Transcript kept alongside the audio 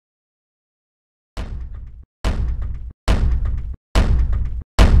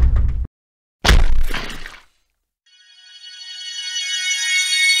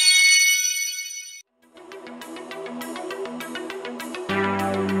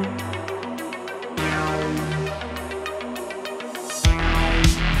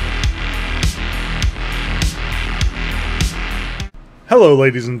Hello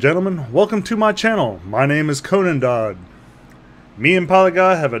ladies and gentlemen, welcome to my channel. My name is Conandodd. Me and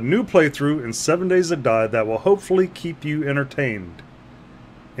Polyguy have a new playthrough in 7 Days to Die that will hopefully keep you entertained.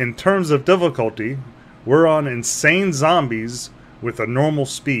 In terms of difficulty, we're on insane zombies with a normal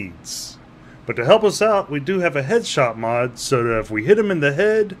speeds. But to help us out, we do have a headshot mod so that if we hit them in the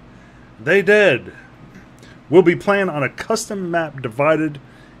head, they dead. We'll be playing on a custom map divided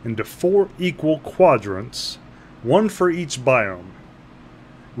into 4 equal quadrants, one for each biome.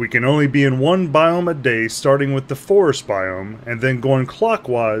 We can only be in one biome a day, starting with the forest biome and then going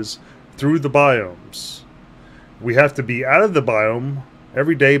clockwise through the biomes. We have to be out of the biome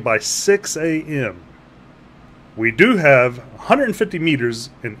every day by 6 a.m. We do have 150 meters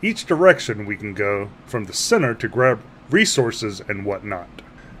in each direction we can go from the center to grab resources and whatnot.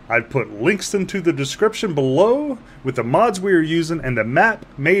 I've put links into the description below with the mods we are using and the map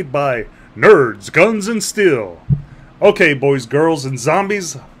made by Nerds, Guns, and Steel. Okay, boys, girls, and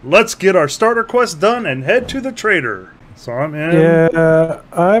zombies, let's get our starter quest done and head to the trader. So I'm in. Yeah,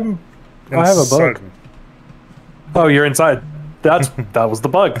 I have a bug. Oh, you're inside. That was the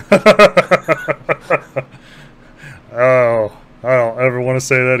bug. Oh, I don't ever want to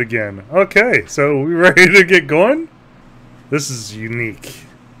say that again. Okay, so we ready to get going? This is unique.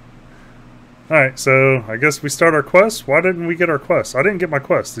 Alright, so I guess we start our quest. Why didn't we get our quest? I didn't get my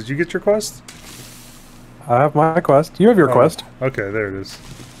quest. Did you get your quest? I have my quest. You have your quest. Okay, there it is.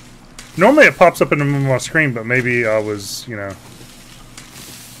 Normally it pops up into my screen, but maybe I was, you know,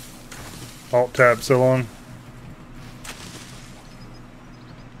 Alt-tab so long.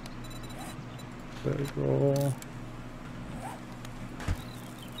 Roll.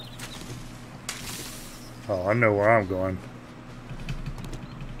 Oh, I know where I'm going.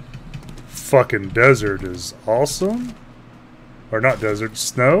 Fucking desert is awesome. Or not desert,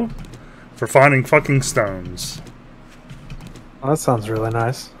 snow. For finding fucking stones. Oh, that sounds really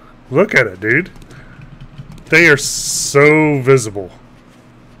nice. Look at it, dude. They are so visible.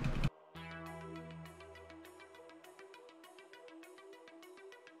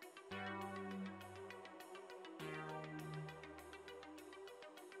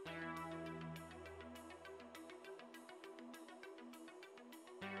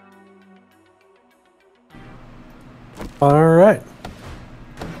 All right.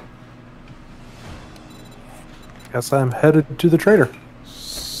 Guess I'm headed to the trader.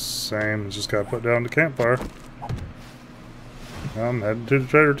 Same, just gotta put down the campfire. I'm heading to the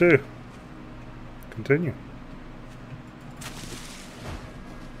trader too. Continue.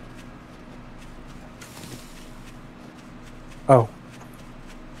 Oh.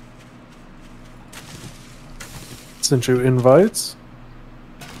 Sent you invites.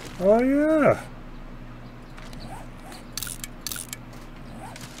 Oh yeah.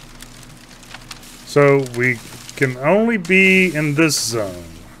 So we can only be in this zone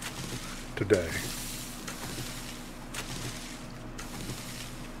today.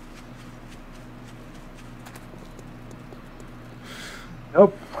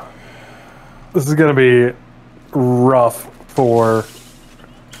 Nope. This is gonna be rough for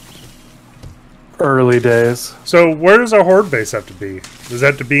early days. So where does our horde base have to be? Does that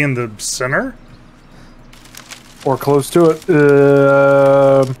have to be in the center? Or close to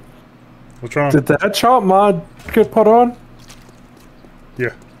it. What's wrong? Did the headshot mod get put on?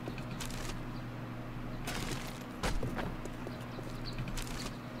 Yeah.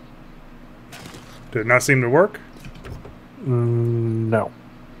 Did it not seem to work? No.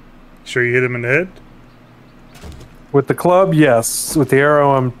 Sure you hit him in the head? With the club, yes. With the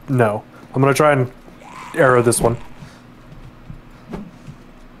arrow, no. I'm gonna try and arrow this one.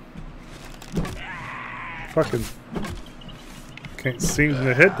 Fucking can't seem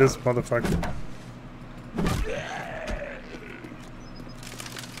to hit this motherfucker.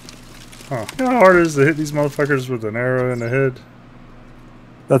 Huh. You know how hard it is to hit these motherfuckers with an arrow in the head?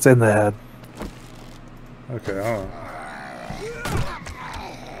 That's in the head. Okay, hold on.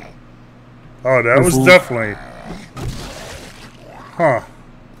 Oh, that was definitely... Huh.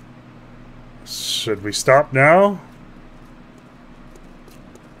 Should we stop now?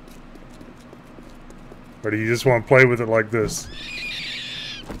 Or do you just want to play with it like this?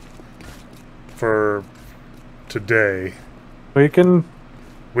 For today. We can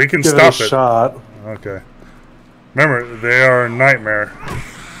give stop it a shot. Okay. Remember, they are a nightmare.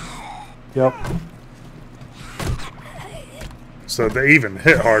 Yep. So they even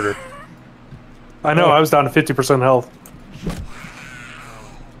hit harder. I know, I was down to 50% health.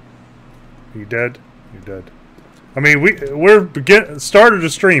 You dead? You're dead. I mean, we're started a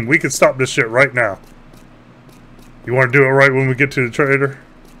stream. We could stop this shit right now. You want to do it right when we get to the trader?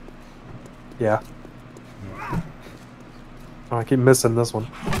 Yeah. Oh, I keep missing this one.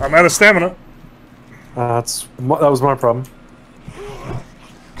 I'm out of stamina. That was my problem.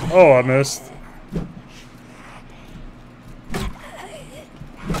 Oh, I missed.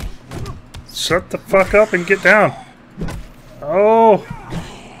 Shut the fuck up and get down. Oh.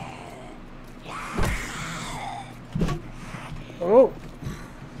 Oh.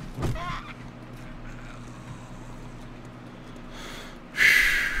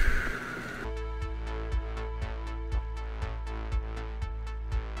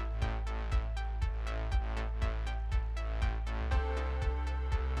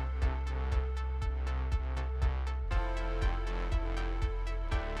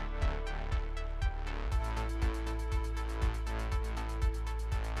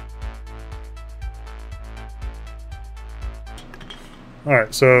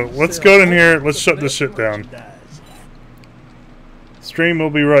 Alright, so let's go in here. Let's shut this shit down. Stream will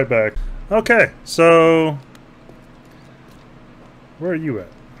be right back. Okay, so where are you at?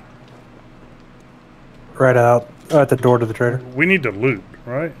 Right out at the door to the trader. We need to loot,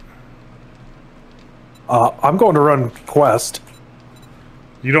 right? I'm going to run quest.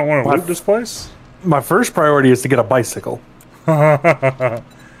 You don't want to loot this place? My first priority is to get a bicycle.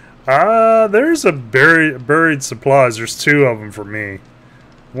 There's a buried supplies. There's 2 of them for me.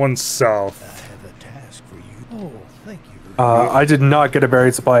 One south. I have a task for you. Oh, thank you. I did not get a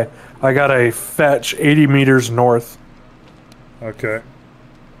buried supply. I got a fetch 80 meters north. Okay.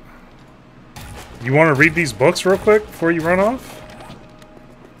 You want to read these books real quick before you run off?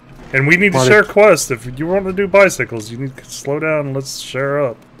 And we need to share quests. If you want to do bicycles, you need to slow down and let's share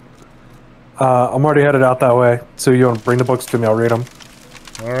up. I'm already headed out that way. So you want to bring the books to me? I'll read them.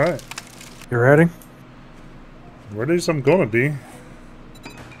 Alright. You ready? Ready as I'm gonna be.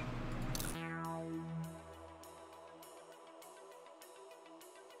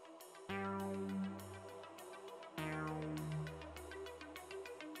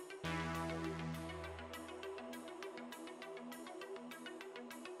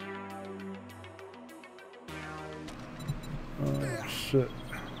 Oh, shit.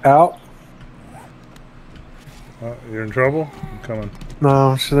 Out. You're in trouble? I'm coming.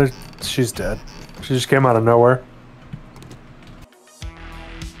 No, she's dead. She just came out of nowhere.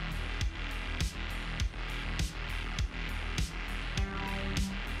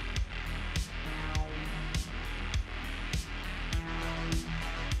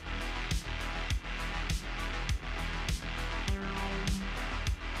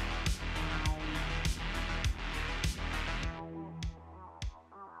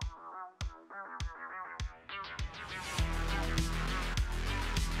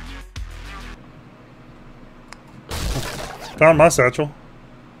 Found my satchel.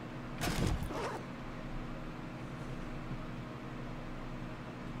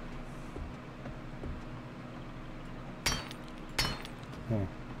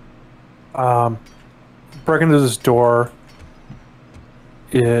 Broke into this door.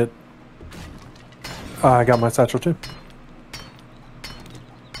 I got my satchel too.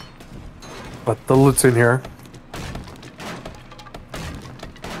 But the loot's in here.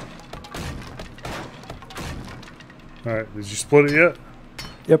 Alright, did you split it yet?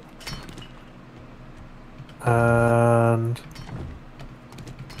 Yep. And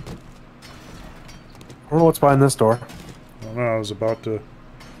I don't know what's behind this door. I don't know, I was about to...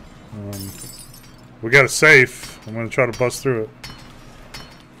 we got a safe. I'm going to try to bust through it.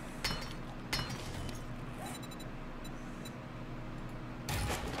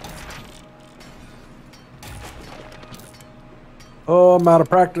 Oh, I'm out of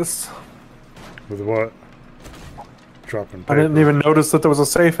practice. With what? Dropping paper. I didn't even notice that there was a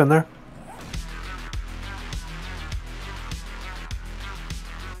safe in there.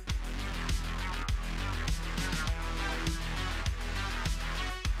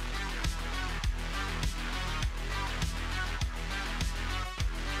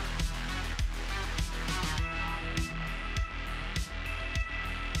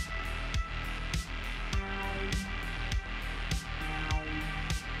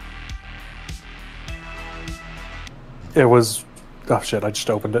 It was... Oh shit, I just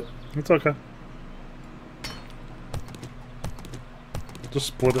opened it. It's okay. Just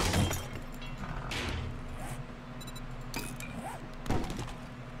split it.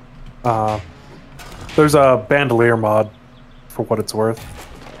 There's a bandolier mod, for what it's worth.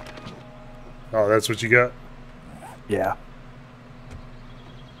 Oh, that's what you got? Yeah.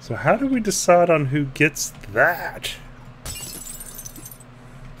 So how do we decide on who gets that?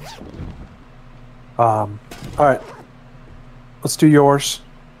 Alright. Let's do yours.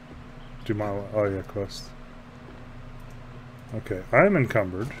 Do my... Oh, yeah, quest. Okay, I'm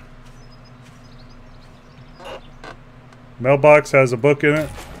encumbered. Mailbox has a book in it.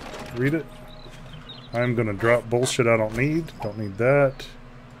 Read it. I'm gonna drop bullshit I don't need. Don't need that.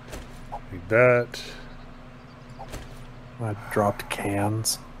 Need that. I dropped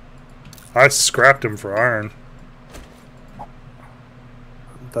cans. I scrapped them for iron.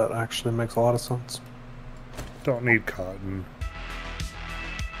 That actually makes a lot of sense. Don't need cotton.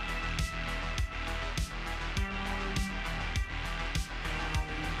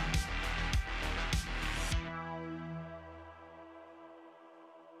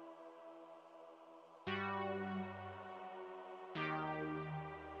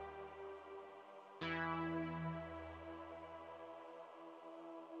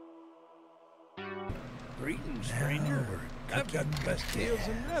 Greetings, stranger. I've got the best deals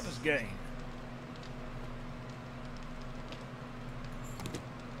in Ravisgame.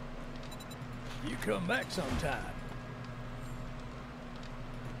 You come back sometime.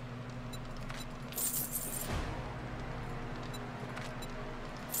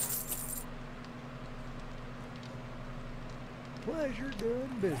 Pleasure doing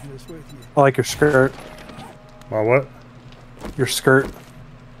business with you. I like your skirt. My what? Your skirt.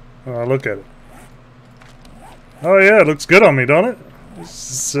 Look at it. Oh yeah, it looks good on me, don't it? I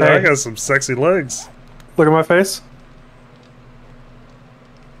Hey. got some sexy legs. Look at my face.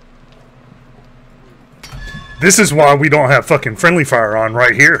 This is why we don't have fucking friendly fire on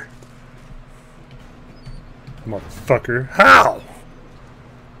right here. Motherfucker. How?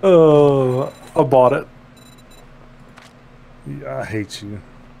 I bought it. Yeah, I hate you.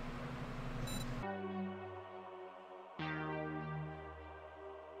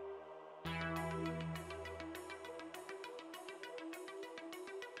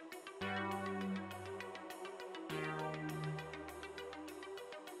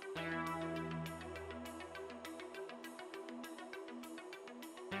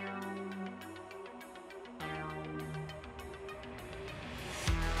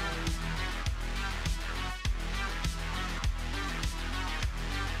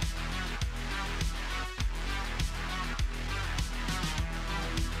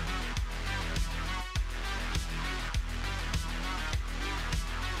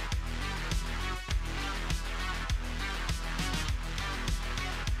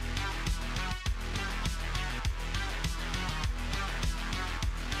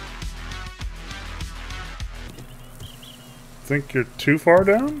 Think you're too far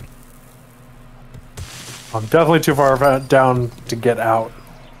down? I'm definitely too far down to get out.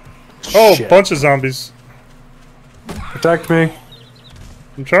 Oh, Shit. bunch of zombies. Protect me.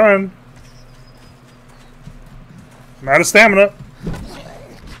 I'm trying. I'm out of stamina.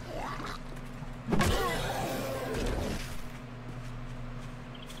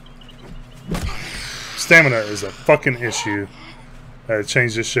 Stamina is a fucking issue. I had to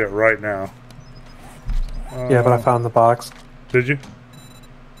change this shit right now. Yeah, but I found the box. Did you?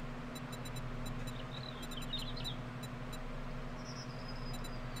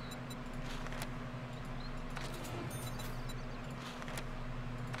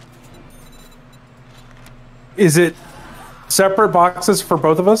 Is it separate boxes for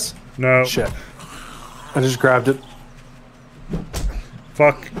both of us? No. Shit. I just grabbed it.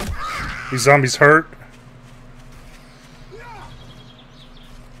 Fuck. These zombies hurt.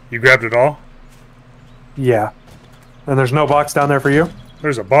 You grabbed it all? Yeah. And there's no box down there for you?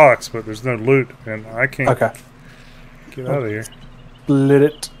 There's a box, but there's no loot, and I can't Okay. get out of here. Lit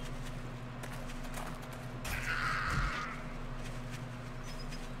it.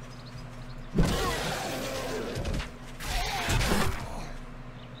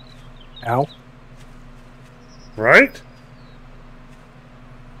 Ow. Right?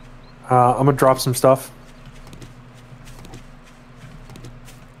 I'm gonna drop some stuff.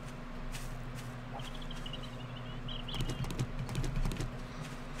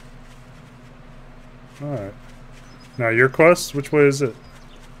 Alright. Now your quest, which way is it?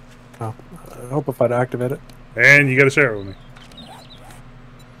 Oh, I hope if I'd activate it. And you gotta share it with me.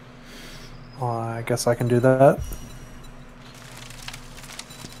 I guess I can do that.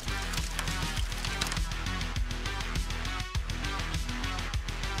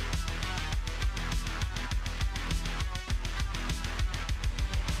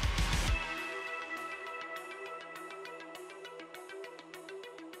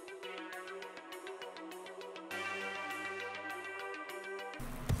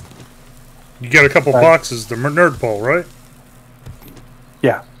 You got a couple Right. boxes, the nerd pole, right?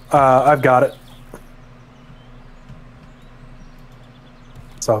 Yeah, I've got it.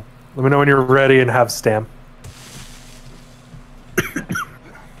 So, let me know when you're ready and have stam.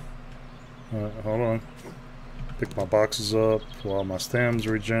 Hold on. Pick my boxes up while my stam's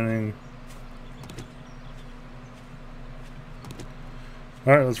regenerating.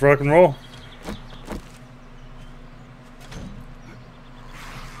 Alright, let's rock and roll.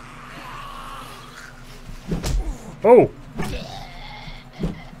 Oh!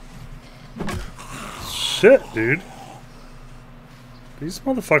 Shit, dude. These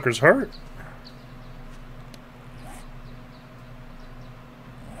motherfuckers hurt.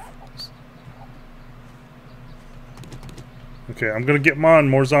 Okay, I'm gonna get mine.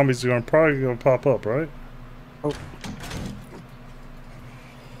 More zombies are probably gonna pop up, right? Oh.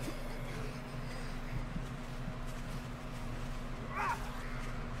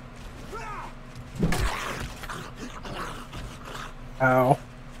 Ow.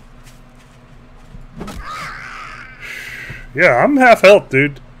 Yeah, I'm half health,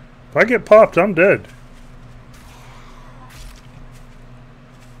 dude. If I get popped, I'm dead.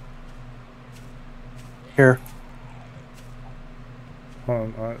 Here.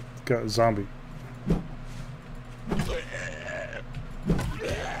 Hold on, I got a zombie.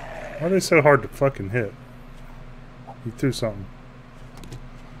 Why are they so hard to fucking hit? You threw something.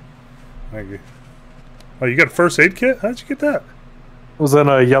 Thank you. Oh, you got a first aid kit? How'd you get that? It was in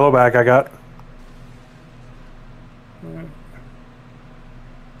a yellow bag I got.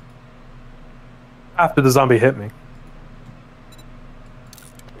 After the zombie hit me.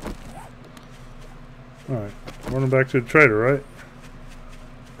 Alright, running back to the trader, right?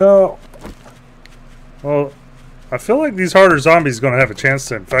 Oh. Well, I feel like these harder zombies are going to have a chance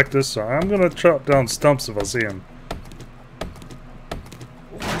to infect us, so I'm going to chop down stumps if I see them.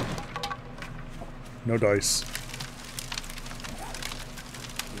 No dice.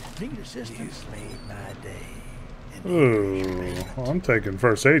 Need assistance? Made my day. Ooh, well, I'm taking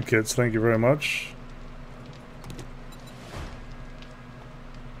first aid kits, thank you very much.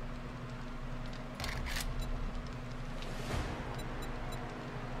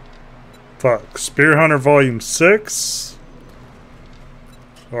 Fuck, Spear Hunter Volume 6,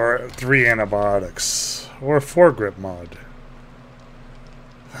 or 3 antibiotics, or a 4-grip mod.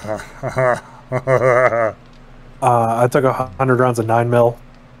 I took 100 rounds of 9mm.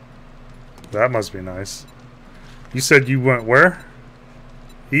 That must be nice. You said you went where?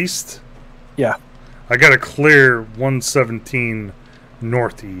 East? Yeah. I got to clear 117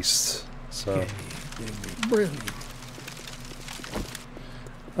 northeast. So. Brilliant.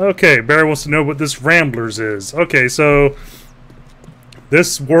 Okay, Barry wants to know what this Ramblers is. Okay, so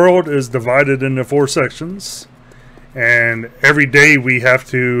this world is divided into 4 sections, and every day we have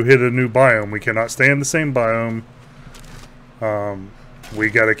to hit a new biome. We cannot stay in the same biome. We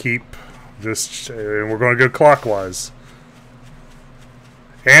got to keep this, and we're going to go clockwise.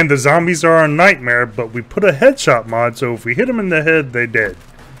 And the zombies are a nightmare, but we put a headshot mod, so if we hit them in the head, they dead.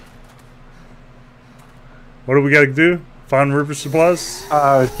 What do we got to do? Find river supplies?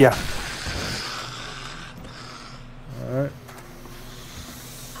 Yeah. Alright.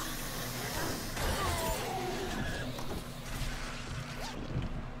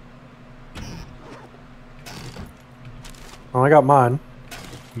 Well, I got mine.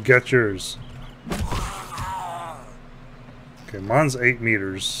 Get yours. Okay, mine's 8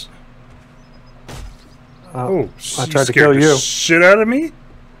 meters. Oh, I tried to kill you. Shit out of me?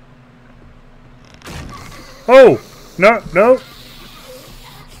 Oh! No, no!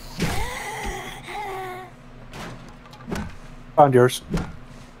 Found yours.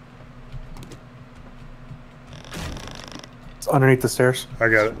 It's underneath the stairs. I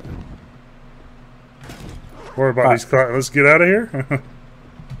got it. Worry about these clocks. Let's get out of here.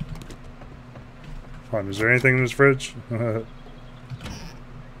 Hold on, is there anything in this fridge?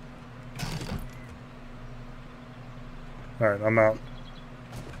 Alright, I'm out.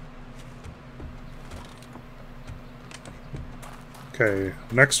 Okay,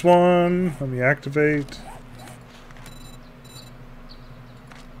 next one. Let me activate.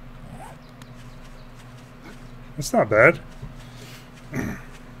 It's not bad.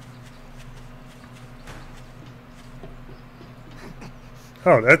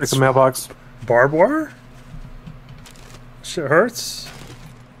 Oh, that's It's a mailbox. barbed wire? Shit hurts.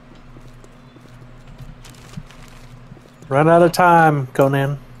 Run out of time,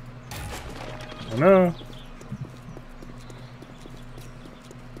 Conan. I know.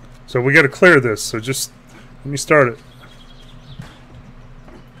 So we got to clear this, so just let me start it.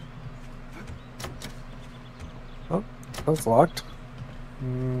 Oh, that's locked.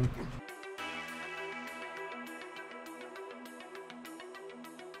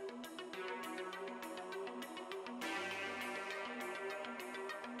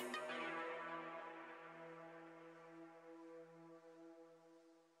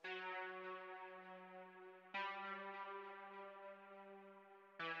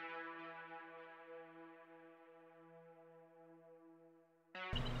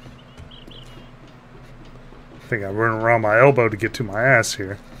 think I run around my elbow to get to my ass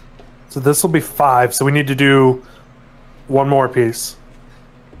here. So this will be 5. So we need to do one more piece.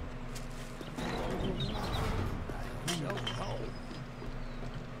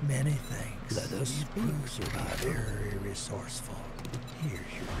 Many thanks. Let us prove you are very resourceful. Here's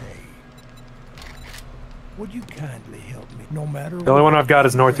your aid. Would you kindly help me? No matter The only one I've got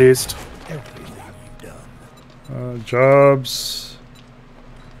is northeast. everything you've done. Jobs.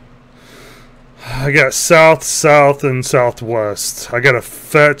 I got south, south, and southwest. I got a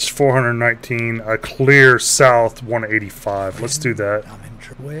fetch 419, a clear south 185. Let's do that. I'm in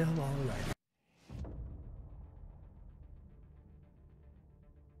trouble. Well, all right.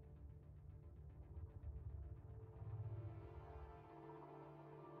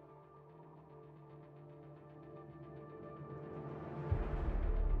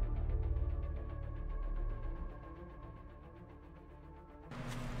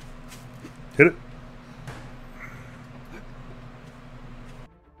 Hit it.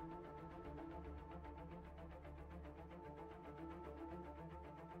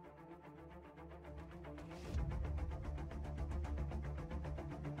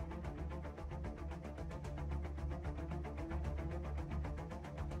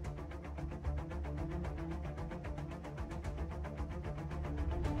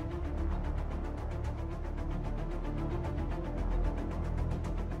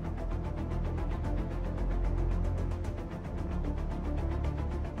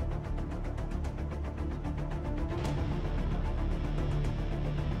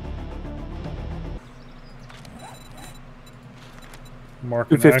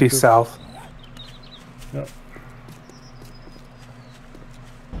 Marking 250 active. south. Yep.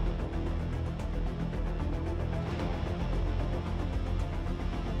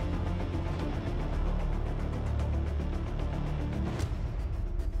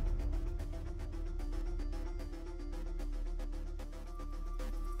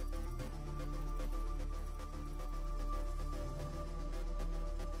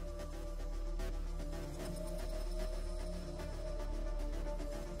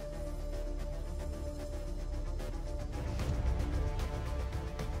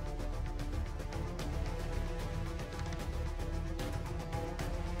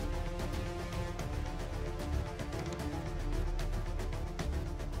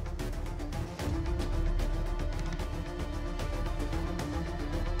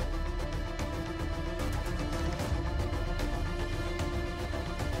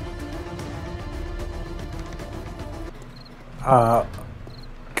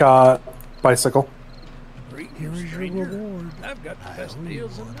 Got bicycle. Here is your reward. I've got the best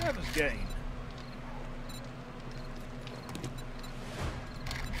deals in Navisgain.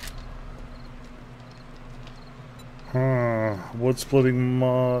 Wood splitting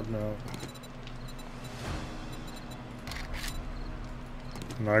mod, no.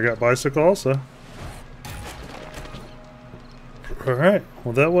 And I got bicycle also. Alright,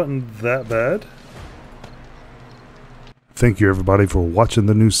 well that wasn't that bad. Thank you everybody for watching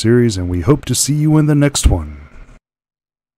the new series, and we hope to see you in the next one.